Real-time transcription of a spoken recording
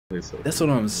That's what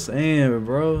I'm saying,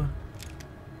 bro.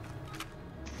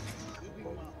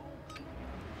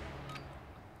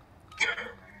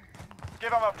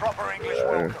 Give him a proper English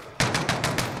welcome.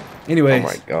 Anyways. Oh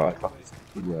my god.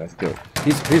 Yeah, let's go.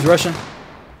 He's rushing.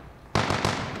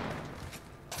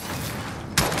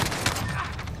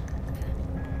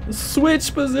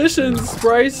 Switch positions,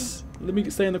 Bryce. Let me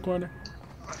stay in the corner.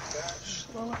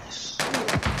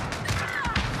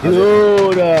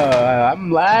 Dude,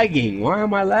 I'm lagging. Why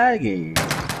am I lagging?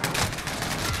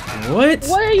 What?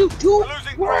 What are you doing?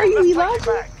 Where are you,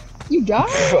 Elijah? You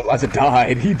died? Elijah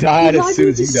died. He died as soon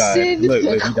as he died.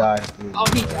 Look, he died. Oh,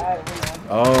 he died.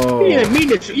 Oh. He didn't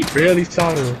mean it. He barely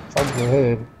shot him. Shot him in the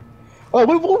head. Oh,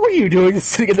 what were you doing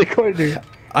sitting in the corner?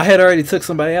 I had already took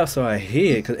somebody out, so I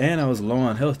hid. And I was low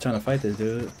on health trying to fight this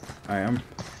dude. Alright, I'm...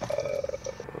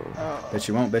 Bet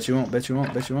you won't, bet you won't, bet you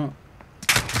won't, bet you won't.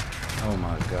 Oh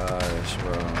my gosh,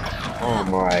 bro. Oh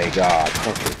my god.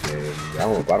 Fuck this game. I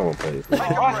don't want to play this.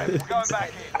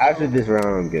 After this round,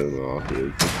 I'm giving off,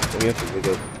 dude.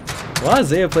 Why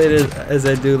Isaiah played as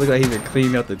that dude? Look like he been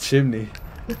cleaning out the chimney.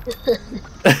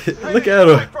 Look at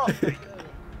him.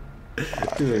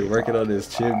 He's been working on this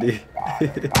chimney.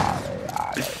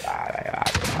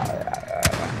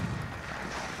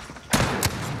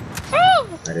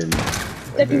 I didn't.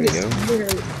 That dude is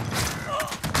weird.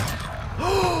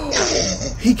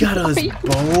 He got us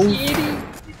both.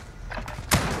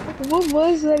 What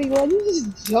was that? Elijah? You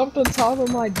just jumped on top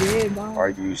of my dead body. Are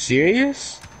you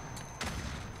serious?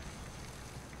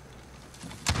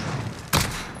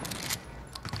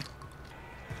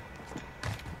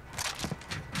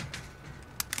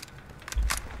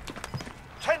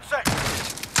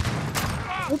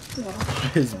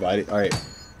 His body. Alright.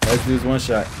 Let's do this one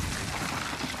shot.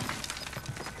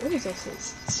 What is that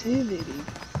sensitivity?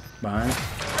 Behind.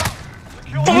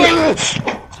 What?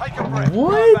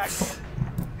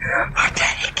 My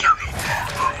daddy killed me.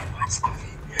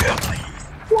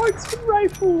 What's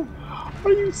rifle?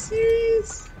 Are you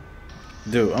serious?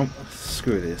 Dude,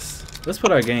 screw this. Let's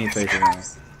put our game face on.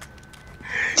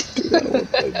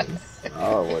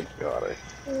 Oh my god.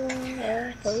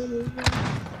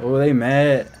 Oh, they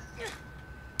mad.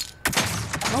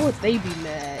 How would they be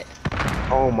mad?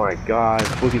 Oh my god.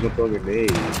 Who's gonna throw a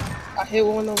grenade? I hit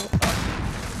one of them.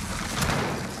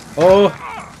 Oh!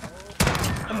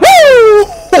 Woo!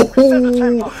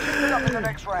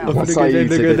 I saw you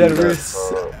take that wrist.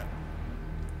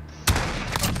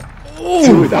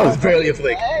 Dude, that was barely a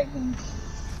flick.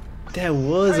 That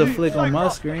was a flick on my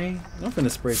screen. I'm finna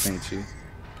spray paint you.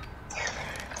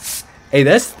 Hey,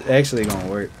 that's actually gonna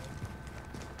work.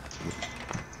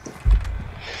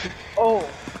 Oh,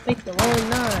 picked the wrong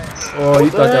knife. Oh, you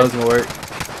thought that was gonna work?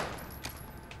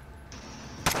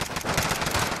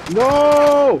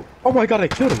 No! Oh my god, I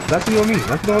killed him. That's me on me.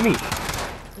 That's me on me.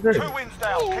 2 wins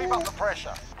down. Keep up the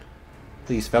pressure.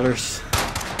 Please, fellers.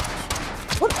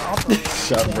 What operator?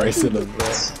 Shot Bryce in the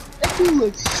back. That dude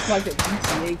looks like a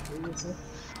GTA character.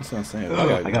 That's what I'm saying.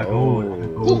 I gotta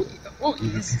go. Oh,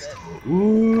 yes.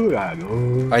 Ooh, I gotta go.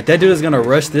 Alright, that dude is gonna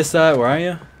rush this side. Where are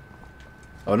you?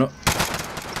 Oh no.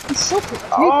 He's so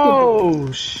predictable.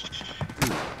 Oh, shit.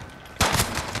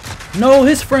 No,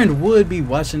 his friend would be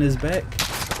watching his back.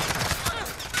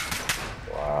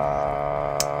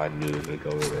 Wow, I knew he would go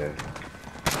over there.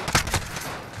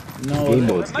 No. Game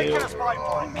mode's game over.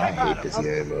 I hate this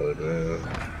game mode, man.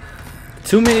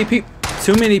 Too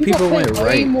many people went way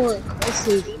right. more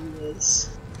aggressive in this.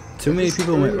 Too many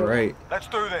people went right. Let's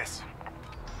do this.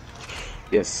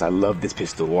 Yes, I love this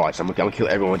pistol watch. I'm gonna kill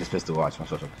everyone with this pistol watch.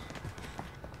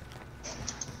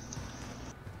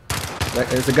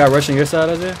 Is the guy rushing your side,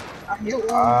 Isaiah? I hit one.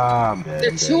 Ah, man.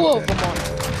 There are two of them on it.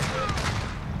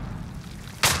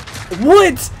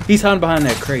 What? He's hiding behind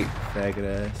that crate,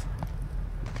 faggot ass.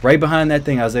 Right behind that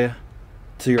thing, Isaiah.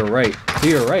 To your right. To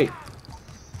your right.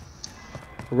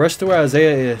 Rush to where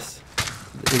Isaiah is.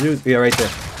 Yeah, right there.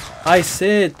 I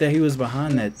said that he was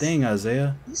behind that thing,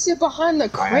 Isaiah. You sit behind the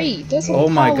crate. That's a Oh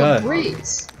my pile god. of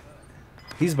bricks.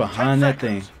 He's behind that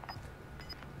thing.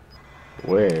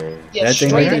 Where? Yeah, That thing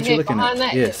straight right there ahead that you're looking behind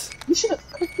at. that. Yes. You should have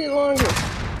cooked it longer.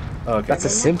 Okay. That's a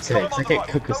Simtex. I can't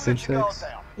cook a Simtex.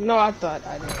 No, I thought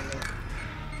I didn't know.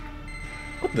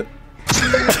 What the?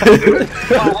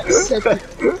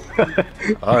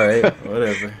 Oh, Alright,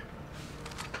 whatever.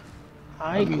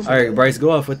 Alright, Bryce,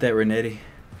 go off with that Renetti.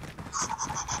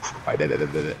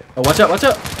 Oh, watch out, watch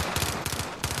out!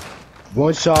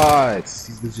 One shot.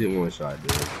 He's legit one shot,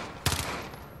 dude.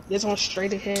 This one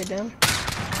straight ahead down.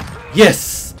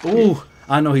 Yes! Ooh!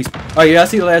 I know he's... Oh yeah, I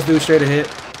see the last dude straight ahead.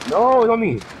 No, not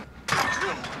me.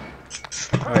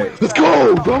 Alright. Let's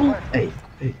go, bro! Hey.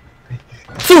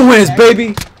 2 wins,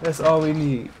 baby. That's all we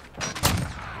need.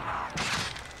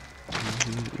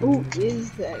 Who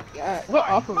is that guy? What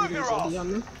operator is he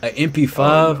on there? An MP5.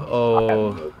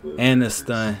 Oh, and a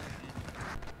stun.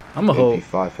 I'm a hold.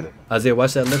 MP5 for the Isaiah,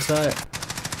 watch that left side.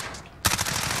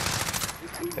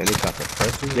 and he got the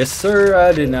pressure. Yes, sir.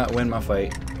 I did not win my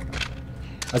fight.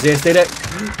 Isaiah, stay that.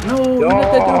 No, you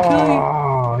let that dude kill you.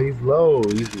 Oh, he's low.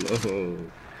 He's low.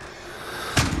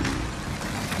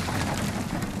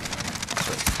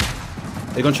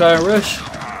 They gonna try and rush.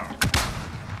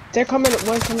 They're coming.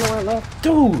 One coming right left.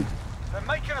 Dude, They're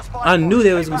making a spy I knew point.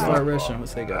 they was gonna Keep start up. rushing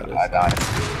once they got I us. got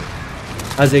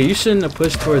it. Isaiah, you shouldn't have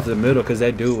pushed towards the middle because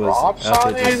that dude was Drop out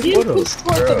shot there. I is- Just... did push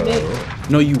toward the middle.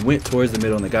 No, you went towards the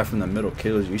middle and the guy from the middle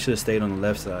kills you. You should have stayed on the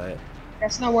left side.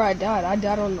 That's not where I died. I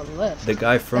died on the left. The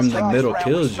guy from That's the right. middle Round,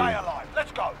 kills stay you. alive.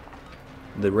 Let's go.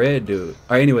 The red dude.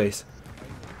 Alright, anyways.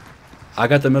 I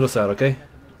got the middle side, okay?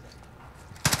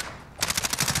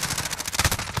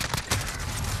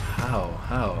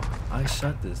 How? I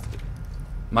shot this dude.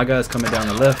 My guy's coming down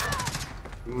the left.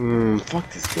 Fuck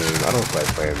this game. I don't like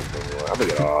playing this anymore. I'm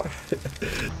gonna get off.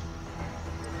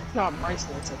 Not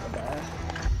Bryson that took a dive.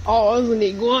 Oh, I was an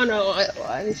iguana.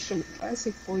 Why did some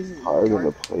classic poison? I'm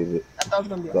gonna play it. I thought it was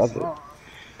gonna be a Love it. song.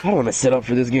 I don't want to sit up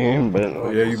for this game, but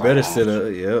Yeah, you better sit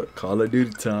up. Yep, Call of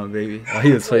Duty time, baby. Oh,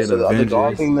 he was playing So the other Avengers.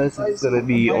 golfing lesson is gonna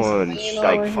be on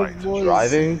like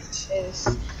driving.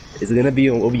 Chest. Is it gonna be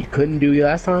on what we couldn't do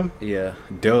last time? Yeah,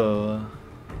 duh.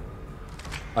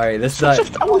 Alright, let's not.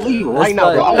 I will leave let's right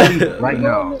now, bro. I will not- leave right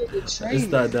now. Let's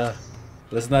not die.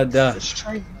 Let's not die. It's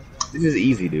training. This is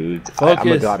easy, dude. I'm a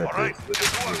Focus. god at All right, this.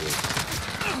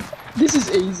 This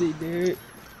is easy, dude.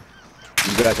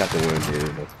 You guys have to win,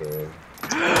 dude. Let's go.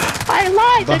 I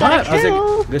lied. Behind,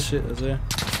 Isaiah, good shit, Isaiah.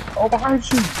 Oh, behind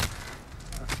you.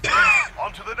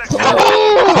 On to the next Oh.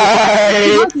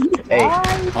 one. Hey, I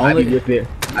Only, be whipping.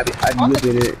 I be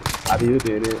whipping it. I be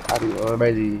whipping it. I be going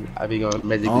crazy. I be going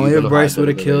crazy. only if Bryce would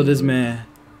have killed his man.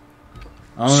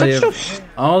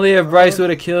 Only if Bryce would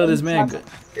have killed his man. Good.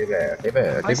 They bad. They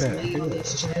bad. They bad.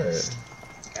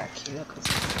 Got killed 'cause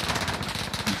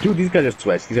Dude, these guys are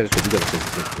sweats. These guys are sweats.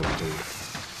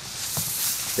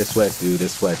 They're sweats, dude. They're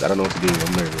sweats. I don't know what to do.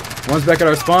 I'm nervous. One's back at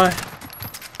our spawn.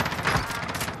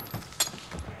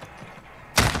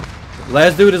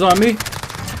 Last dude is on me.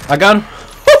 I got him.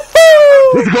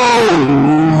 Let's go!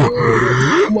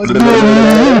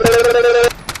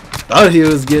 Thought he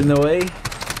was getting away.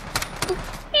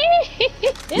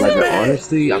 Like,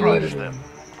 honestly, I'm not even.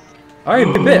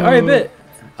 Alright, bet.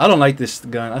 I don't like this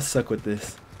gun. I suck with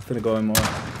this. Finna go in more.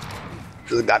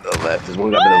 There's got to the left. There's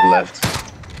one guy to the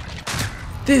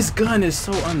left. This gun is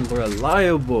so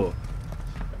unreliable.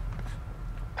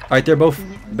 Alright, they're both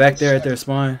back there at their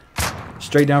spawn.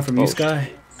 Straight down from you,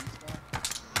 Sky.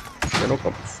 Yeah, no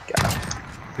problem.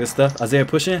 Good stuff. Isaiah,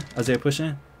 push in.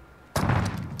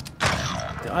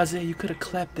 Isaiah, you could have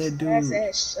clapped that that's dude.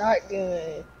 that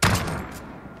shotgun.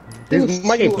 This is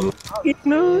my game.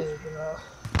 No.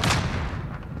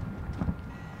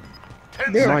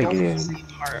 My game.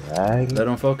 Lag. Let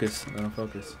him focus.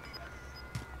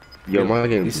 Yo, my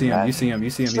game. You see him.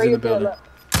 He's in the building.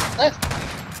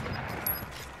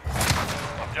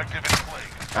 Objective in play.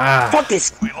 Ah. Fuck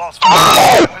this. We lost.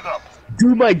 Keep it up.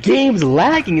 Dude, my game's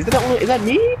lagging. Is that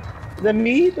me? Is that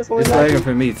me? That's only It's lagging. lagging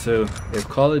for me too. If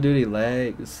Call of Duty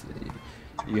lags,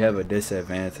 you have a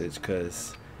disadvantage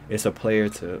because it's a player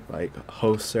to like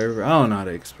host server. I don't know how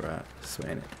to explain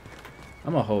it.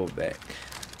 I'm gonna hold back.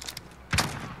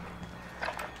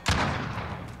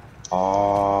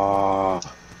 Oh.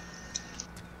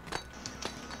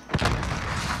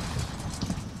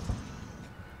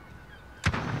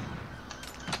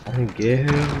 I didn't get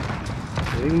him.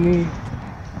 Kidding me?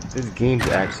 This game's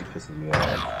actually pissing me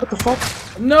off. What the fuck?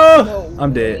 No,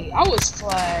 I'm dead. I was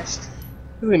flashed.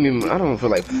 I don't feel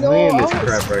like No, playing this I was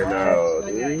crap right now,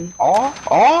 fast. dude.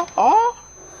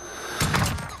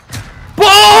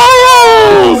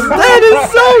 Balls! That is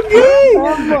so good.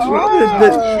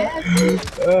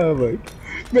 Oh my.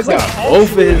 Miss out.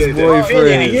 Both of his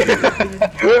boyfriends.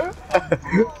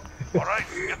 All right,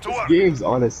 get to work. Game's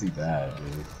honestly bad, dude.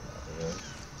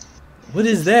 What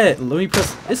is that? Let me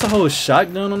press. It's a whole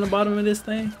shotgun on the bottom of this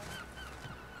thing.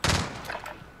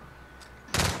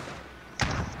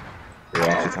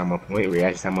 Reaction time on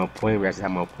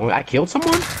point. I killed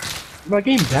someone? My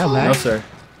game's that lag. No, sir.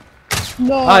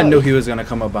 No. I knew he was gonna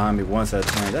come up behind me once I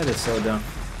turned. That is so dumb.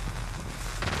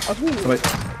 Somebody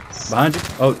behind you.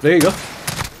 Oh, there you go.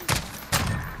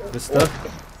 Good stuff.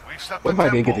 We've set What the if I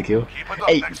didn't get the tempo. kill? Keep it up.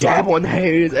 Hey, Next dab round. on the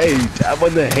haters. Hey, dab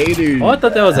on the haters. Oh, I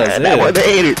thought that was Dab on Isaiah. the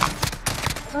haters.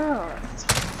 Oh.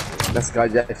 That's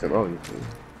Scott Jackson. Oh,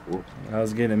 I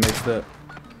was getting it mixed up.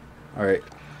 All right.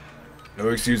 No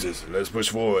excuses. Let's push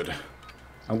forward.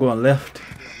 I'm going left.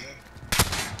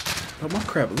 Oh, my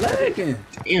crap lagging.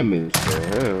 Damn it.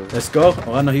 Man. Let's go.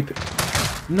 Oh, I know he.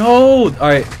 No. All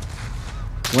right.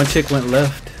 One chick went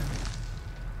left.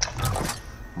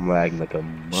 I'm lagging like a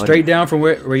money. Straight down from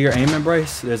where you're aiming,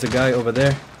 Bryce. There's a guy over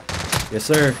there. Yes,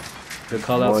 sir. Good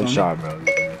call out. One shot, bro.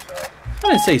 I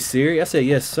didn't say Siri. I said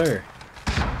yes, sir.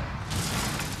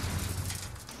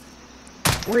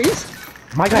 Reese?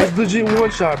 My guy's legit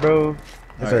one shot, bro.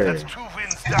 Yes, Right. That's 2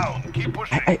 wins down. Keep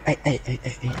pushing.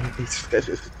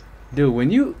 Dude,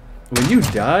 when you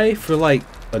die for like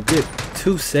a good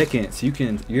 2 seconds,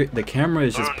 the camera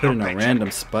is just put in a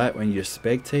random spot when you're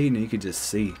spectating, and you can just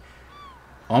see.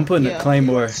 I'm putting a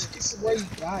claymore. It's where you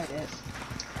died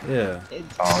at. Yeah.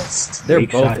 It's, They're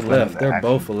both left. They're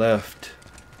both left.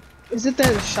 is it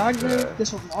that shotgun?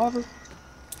 This revolver?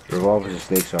 Revolver's a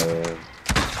snake shot, man.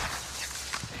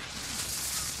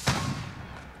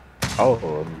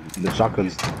 Oh, the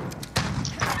shotgun's.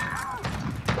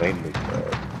 Mainly,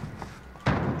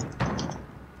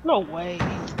 No way.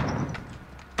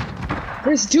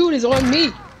 This dude is on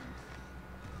me.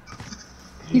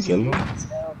 He's kill weak him? as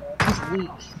hell, man. He's weak.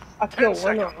 I killed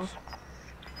one of them.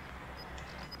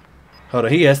 Hold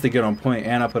on, he has to get on point,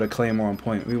 and I put a claymore on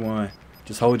point. We won.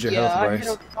 Just hold your health, I Bryce.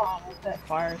 hit him with that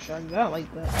fire shotgun. I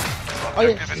like that. Oh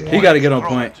yeah. He got to get on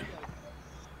point.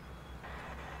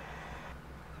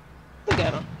 Look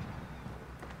at him.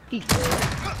 He dead.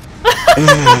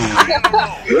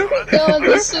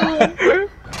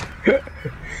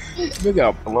 We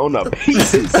got blown up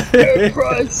pieces.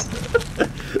 Christ.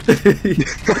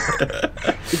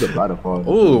 He's about to fall.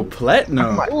 Ooh,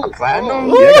 platinum. Platinum?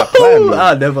 Ooh, Yeah, I got platinum.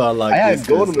 I never unlocked I had this.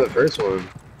 gold in the first one.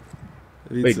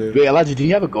 Me Wait, too. Elijah, do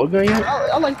you have a gold gun yet?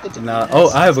 I like the. Nah. Oh,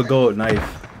 I have a gold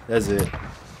knife. That's it.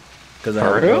 Cause I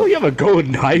have a For real? gold. You have a gold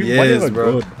knife? Why do you Yes, have a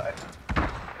bro. gold knife?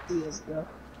 Yes, bro.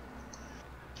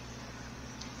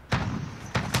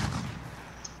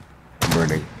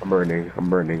 I'm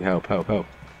burning. Help.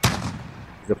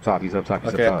 He's up top. He's up top.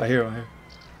 Okay, I hear him.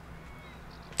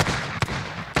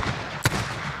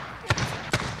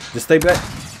 Just stay back.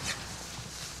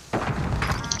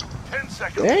 10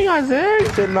 seconds. Hey, guys,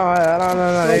 hey. No.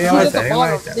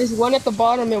 There's one at the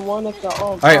bottom and one at the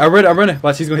All right, I'm running.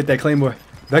 Watch, he's gonna hit that claymore.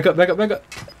 Back up.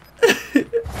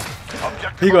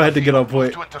 He gonna have to get on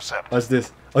point. To intercept. Watch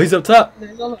this. Oh, he's up top.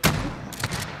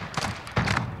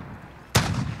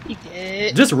 He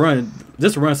dead. Just run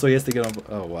so he has to get on.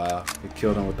 Oh wow, he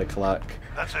killed him with the clock.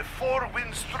 That's a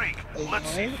 4-win streak. Let's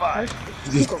see 5.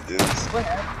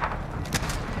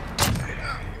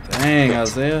 Dang,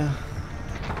 Isaiah.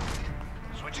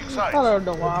 Switching I sides. don't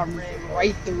know why I ran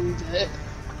right through that.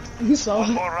 You saw One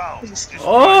it. more round.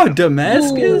 Oh,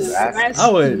 Damascus. Ooh, I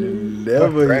would My friend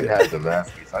never. has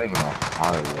Damascus. I don't even know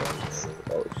how it was.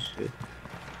 Oh shit.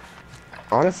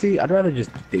 Honestly, I'd rather just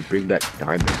they bring that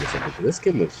diamond or something. This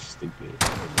game looks stupid.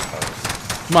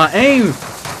 My aim.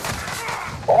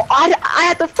 Oh, I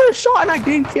had the first shot and I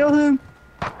didn't kill him.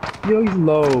 Yo, he's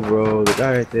low, bro. The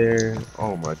guy right there.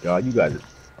 Oh my god, you guys.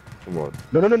 Come on.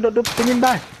 No, don't bring him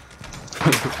back.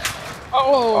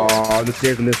 Oh. Oh, the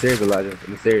stairs, Elijah.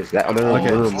 On the stairs. That other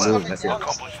room. That's it.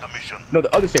 Accomplish the mission. No,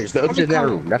 the other stairs. The other stairs in that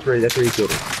room. That's where he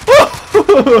killed him.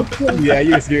 Yeah,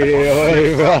 you scared it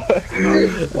away,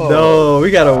 bro. No, we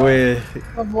gotta win.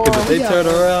 Come on, If they we turn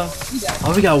got- around. we got-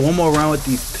 Oh, we got one more round with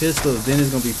these pistols. Then it's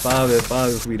gonna be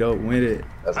 5-5 if we don't win it.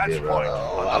 That's Match good, point.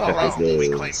 bro. Another That's round. We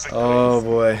good. claim victory. Oh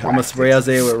boy, I'm gonna spray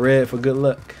Isaiah with red for good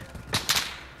luck.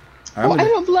 All Oh, I right,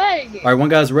 don't flag. all right, one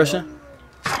guy's rushing.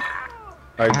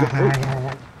 All right,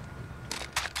 good.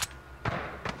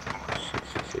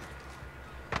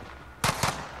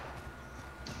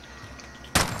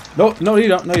 No, you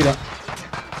don't.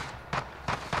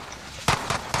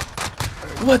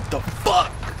 What the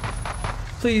fuck?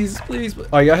 Please.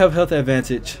 Oh, y'all have health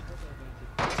advantage.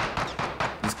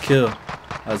 Just kill.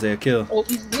 Isaiah, kill. Oh,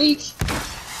 he's weak.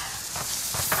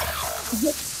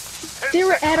 They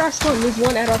were at our spawn. There's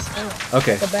one at our spawn.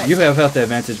 Okay, The back. you have health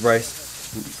advantage, Bryce.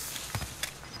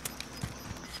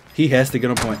 He has to get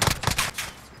on point.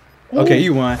 Okay,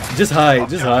 you won. Just hide,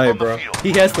 bro.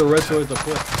 He has to rush towards the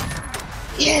point.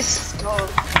 Yes.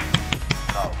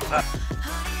 Now,